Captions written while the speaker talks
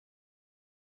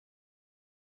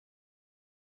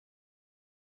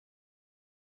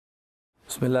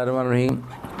बिस्मिल्लाहिर्रहमानिर्रहीम।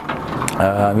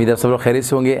 उम्मीद है सब लोग खैरियत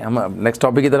से होंगे। हम नेक्स्ट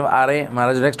टॉपिक की तरफ आ रहे हैं।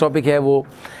 हमारा जो नेक्स्ट टॉपिक है वो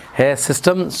है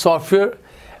system software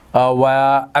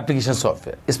via application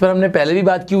software. इस पर हमने पहले भी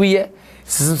बात की हुई है,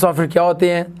 सिस्टम सॉफ्टवेयर क्या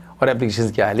होते हैं और एप्लीकेशन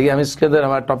क्या है, लेकिन हम इसके अंदर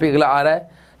हमारा टॉपिक अगला आ रहा है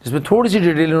जिसमें थोड़ी सी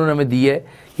डिटेल उन्होंने हमें दी है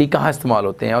कि कहाँ इस्तेमाल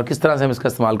होते हैं और किस तरह से हम इसका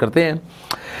इस्तेमाल करते हैं।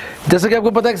 जैसे कि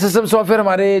आपको पता है कि सिस्टम सॉफ्टवेयर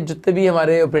हमारे जितने भी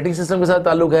हमारे ऑपरेटिंग सिस्टम के साथ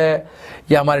ताल्लुक है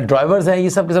या हमारे ड्राइवर्स हैं, ये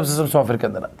सब के सब सिस्टम सॉफ्टवेयर के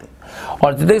अंदर आते हैं।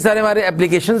 और जितने सारे हमारे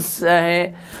एप्लीकेशंस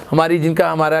हैं हमारी, जिनका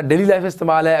हमारा डेली लाइफ में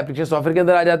इस्तेमाल है, एप्लीकेशन सॉफ्टवेयर के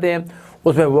अंदर आ जाते हैं।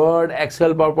 उसमें word,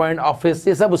 Excel, power point, office,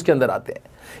 ये सब उसके अंदर आते हैं,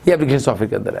 ये एप्लीकेशन सॉफ्टवेयर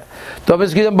के अंदर है। तो अब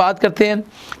इसकी जब बात करते हैं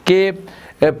कि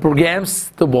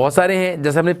प्रोग्राम्स तो बहुत सारे हैं,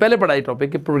 जैसे हमने पहले पढ़ा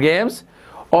टॉपिक कि प्रोग्राम्स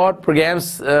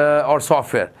और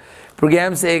सॉफ्टवेयर।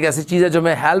 प्रोग्राम्स एक ऐसी चीज़ है जो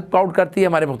हमें हेल्प आउट करती है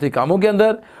हमारे मुख्तलिफ कामों के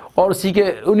अंदर, और उसी के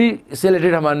उन्हीं से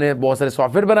रिलेटेड हमने बहुत सारे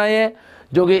सॉफ्टवेयर बनाए हैं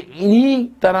जो कि इन्हीं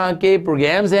तरह के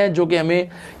प्रोग्राम्स हैं जो कि हमें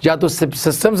या तो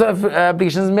सिस्टम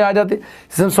एप्लीकेशन में आ जाते,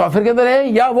 सिस्टम सॉफ्टवेयर के अंदर है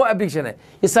या वो एप्लीकेशन है।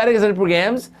 ये सारे के सारे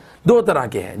प्रोग्राम्स दो तरह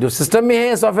के हैं, जो सिस्टम में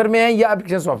है, सॉफ्टवेयर में है, या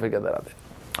एप्लीकेशन सॉफ्टवेयर के अंदर आते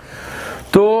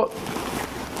हैं। तो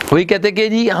वही कहते हैं कि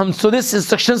जी हम so this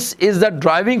instructions is the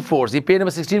driving force. ये पेज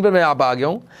नंबर 16 पर मैं आप आ गया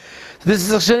हूँ। This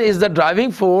instruction is the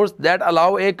driving force that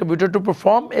allow a computer to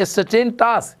perform a certain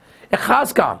task. एक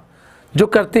खास काम जो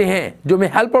करते हैं, जो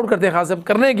हमें हेल्प आउट करते हैं खास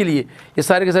करने के लिए, ये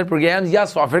सारे के सारे प्रोग्राम्स या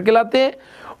सॉफ्टवेयर कहलाते हैं।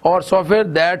 और software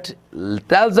that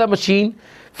tells the machine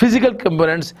physical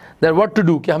components that what to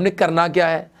do, कि हमने करना क्या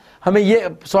है, हमें ये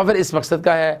सॉफ्टवेयर इस मकसद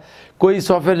का है। कोई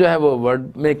सॉफ्टवेयर जो है वो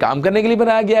वर्ड में काम करने के लिए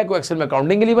बनाया गया है, कोई एक्सेल में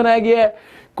अकाउंटिंग के लिए बनाया गया है,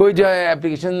 कोई जो है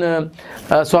एप्लीकेशन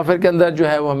सॉफ्टवेयर के अंदर जो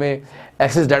है वो हमें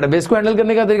एक्सेस डाटाबेस को हैंडल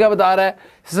करने का तरीका बता रहा है।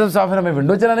 सिस्टम सॉफ्टवेयर हमें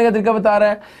विंडो चलाने का तरीका बता रहा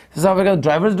है। सॉफ्टवेयर का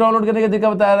ड्राइवर्स डाउनलोड करने का तरीका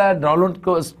बता रहा है,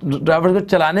 ड्राइवर्स को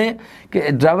चलाने के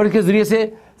ड्राइवर के जरिए से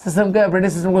सिस्टम का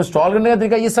ऑपरेटिंग सिस्टम को इंस्टॉल करने का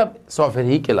तरीका, ये सब सॉफ्टवेयर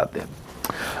ही कहलाते हैं।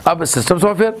 अब सिस्टम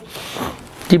सॉफ्टवेयर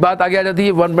की बात आगे आ जाती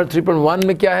है। 1.3.1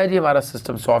 में क्या है जी, हमारा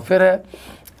सिस्टम सॉफ्टवेयर है।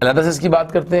 अलग से इसकी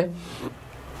बात करते हैं।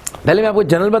 पहले मैं आपको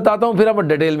जनरल बताता हूँ, फिर हम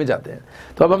डिटेल में जाते हैं।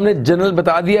 तो अब हमने जनरल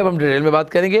बता दिया, अब हम डिटेल में बात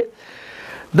करेंगे।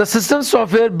 The system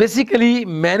software basically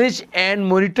manage and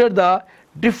monitor the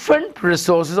different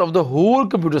resources of the whole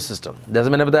computer system. जैसे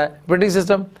मैंने बताया, ऑपरेटिंग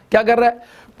सिस्टम क्या कर रहा है,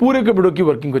 पूरे कंप्यूटर की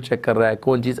वर्किंग को चेक कर रहा है,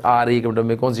 कौन चीज़ आ रही है कंप्यूटर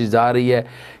में, कौन चीज़ जा रही है,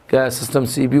 क्या सिस्टम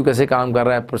CPU कैसे काम कर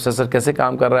रहा है, प्रोसेसर कैसे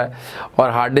काम कर रहा है, और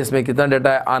हार्ड डिस्क में कितना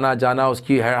डाटा है आना जाना,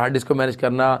 उसकी हार्ड डिस्क को मैनेज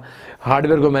करना,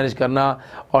 हार्डवेयर को मैनेज करना,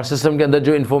 और सिस्टम के अंदर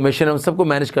जो इन्फॉर्मेशन है उन सबको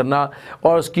मैनेज करना,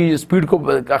 और उसकी स्पीड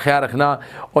का ख्याल रखना,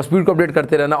 और स्पीड को अपडेट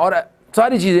करते रहना, और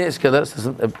सारी चीज़ें इसके अंदर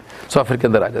सॉफ्टवेयर के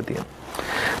अंदर आ जाती हैं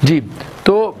जी।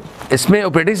 तो इसमें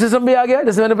ऑपरेटिंग सिस्टम भी आ गया।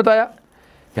 जैसे मैंने बताया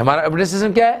कि हमारा ऑपरेटिंग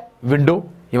सिस्टम क्या है, विंडो,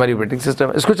 ये हमारी ऑपरेटिंग सिस्टम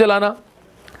है, इसको चलाना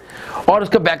और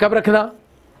उसका बैकअप रखना,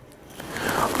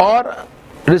 और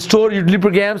रिस्टोर यूटिलिटी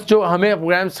प्रोग्राम्स, जो हमें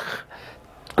प्रोग्राम्स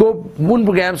को, उन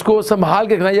प्रोग्राम्स को संभाल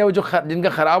के रखना, या वो जो जिनका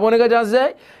ख़राब होने का चांस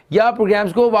है, या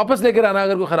प्रोग्राम्स को वापस लेकर आना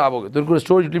अगर कोई ख़राब हो गए तो उनको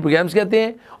रिस्टोर यूटिलिटी प्रोग्राम्स कहते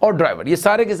हैं। और ड्राइवर, ये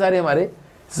सारे के सारे हमारे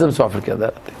सिस्टम सॉफ्टवेयर के अंदर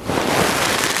आते हैं।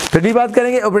 फिर भी बात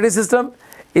करेंगे, operating system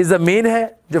is the main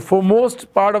है, जो foremost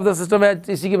part of the system है।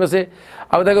 इसी की वजह से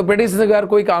अब तक ऑपरेटिंग सिस्टम का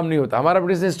कोई काम नहीं होता, हमारा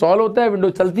ऑपरेटिंग सिस्टम इंस्टॉल होता है, विंडो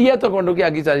चलती है, तो विंडो की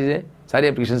आगे सारी चीज़ें, सारी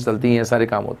एप्लीकेशन चलती हैं, सारे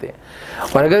काम होते हैं।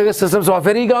 और अगर सिस्टम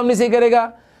सॉफ्टवेयर ही काम नहीं सही करेगा,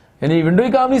 यानी विंडो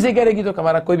ही काम नहीं सही करेगी, तो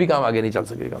हमारा कोई भी काम आगे नहीं चल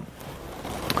सकेगा।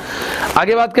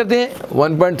 आगे बात करते हैं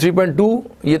 1.3.2,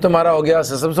 ये तो हमारा हो गया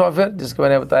सिस्टम सॉफ्टवेयर जिसके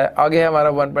मैंने बताया। आगे है हमारा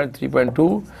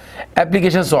 1.3.2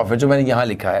 एप्लीकेशन सॉफ्टवेयर, जो मैंने यहाँ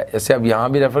लिखा है, ऐसे आप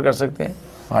यहाँ भी रेफर कर सकते हैं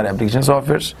हमारे एप्लीकेशन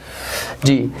सॉफ्टवेयर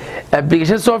जी।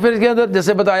 एप्लीकेशन सॉफ्टवेयर के अंदर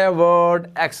जैसे बताया, वर्ड,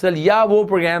 एक्सेल, या वो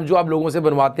प्रोग्राम जो आप लोगों से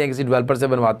बनवाते हैं, किसी डेवलपर से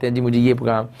बनवाते हैं, जी मुझे ये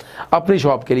प्रोग्राम अपनी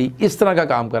शॉप के लिए इस तरह का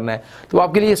काम करना है, तो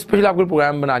आपके लिए स्पेशल आपको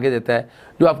प्रोग्राम बना के देता है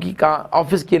जो आपकी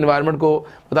ऑफिस की एनवायरनमेंट को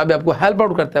मुताबिक आपको हेल्प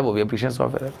आउट करता है, वो भी एप्लीकेशन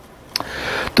सॉफ्टवेयर है।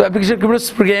 तो एप्लीकेशन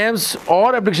कंप्यूटर प्रोग्राम्स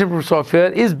और application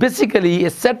software is basically A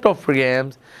set of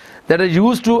programs that are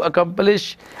used to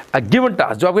accomplish a given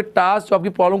task, जो आपके टास्क, जो आपकी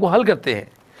प्रॉब्लम को हल करते हैं।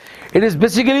 It is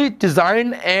basically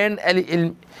designed and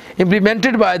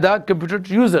implemented by the computer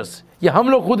users। ये हम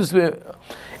लोग खुद इसमें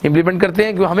इम्प्लीमेंट करते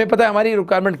हैं क्योंकि हमें पता है हमारी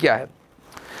रिक्वायरमेंट क्या है।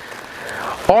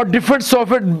 और डिफरेंट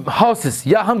सॉफ्टवेयर हाउसेस,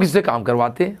 या हम किसी से काम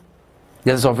करवाते हैं,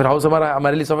 जैसे सॉफ्टवेयर हाउस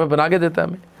हमारे लिए सॉफ्टवेयर बना के देता है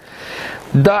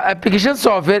हमें। The application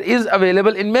software is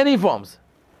available in many forms,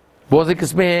 बहुत सी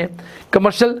किस्में हैं।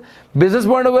 Commercial business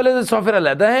point of view software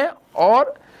अलग है,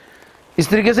 और इस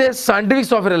तरीके से साइंटिफिक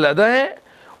सॉफ्टवेयर अलग है,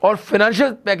 और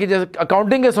फाइनेंशियल पैकेज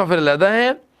अकाउंटिंग के सॉफ्टवेयर अलग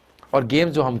हैं, और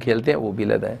गेम्स जो हम खेलते हैं वो भी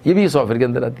अलग है, ये भी सॉफ्टवेयर के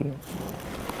अंदर आती हैं।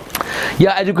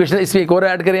 या एजुकेशन, इसमें एक और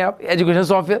ऐड करें आप, एजुकेशन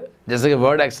सॉफ्टवेयर जैसे कि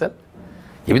वर्ड, एक्सेल,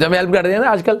 ये भी तो हमें हेल्प कर रहे हैं ना।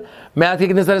 आजकल मैथ के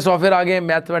कितने सारे सॉफ्टवेयर आ गए हैं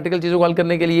मैथमेटिकल चीज़ों को हल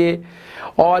करने के लिए,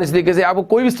 और इस तरीके से आपको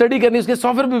कोई भी स्टडी करनी है उसके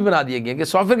सॉफ्टवेयर भी बना दिए गए कि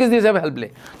सॉफ्टवेयर किस तरीके से आप हेल्प लें,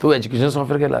 तो वो एजुकेशन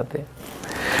सॉफ्टवेयर कहलाते हैं।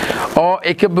 और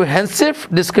एक comprehensive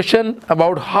discussion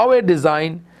about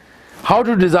how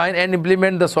to design and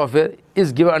implement the software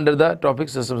is given under the topic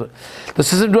system. तो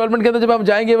सिस्टम डेवलपमेंट के अंदर जब हम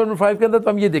जाएंगे 1.5 के अंदर, तो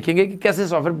हम ये देखेंगे कि कैसे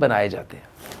सॉफ्टवेयर बनाए जाते हैं।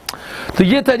 तो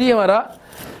ये था जी हमारा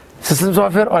सिस्टम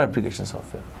सॉफ्टवेयर और एप्लीकेशन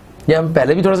सॉफ्टवेयर। ये हम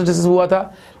पहले भी थोड़ा सा डिस्कस हुआ था,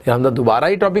 लेकिन हम दोबारा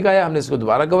ही टॉपिक आया, हमने इसको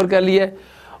दोबारा कवर कर लिया है।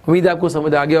 उम्मीद है आपको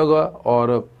समझ आ गया होगा,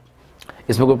 और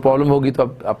इसमें कोई प्रॉब्लम होगी तो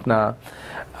आप अपना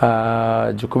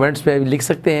जो कमेंट्स में लिख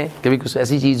सकते हैं। कभी कुछ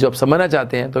ऐसी चीज़ जो आप समझना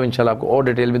चाहते हैं तो इंशाल्लाह आपको और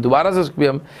डिटेल में दोबारा से उसको भी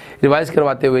हम रिवाइज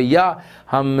करवाते हुए, या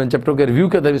हम चैप्टर के रिव्यू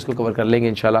के अंदर भी इसको कवर कर लेंगे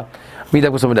इंशाल्लाह। उम्मीद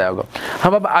आपको समझ आया होगा।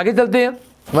 हम अब आगे चलते हैं।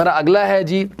 हमारा अगला है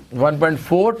जी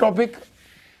 1.4 टॉपिक,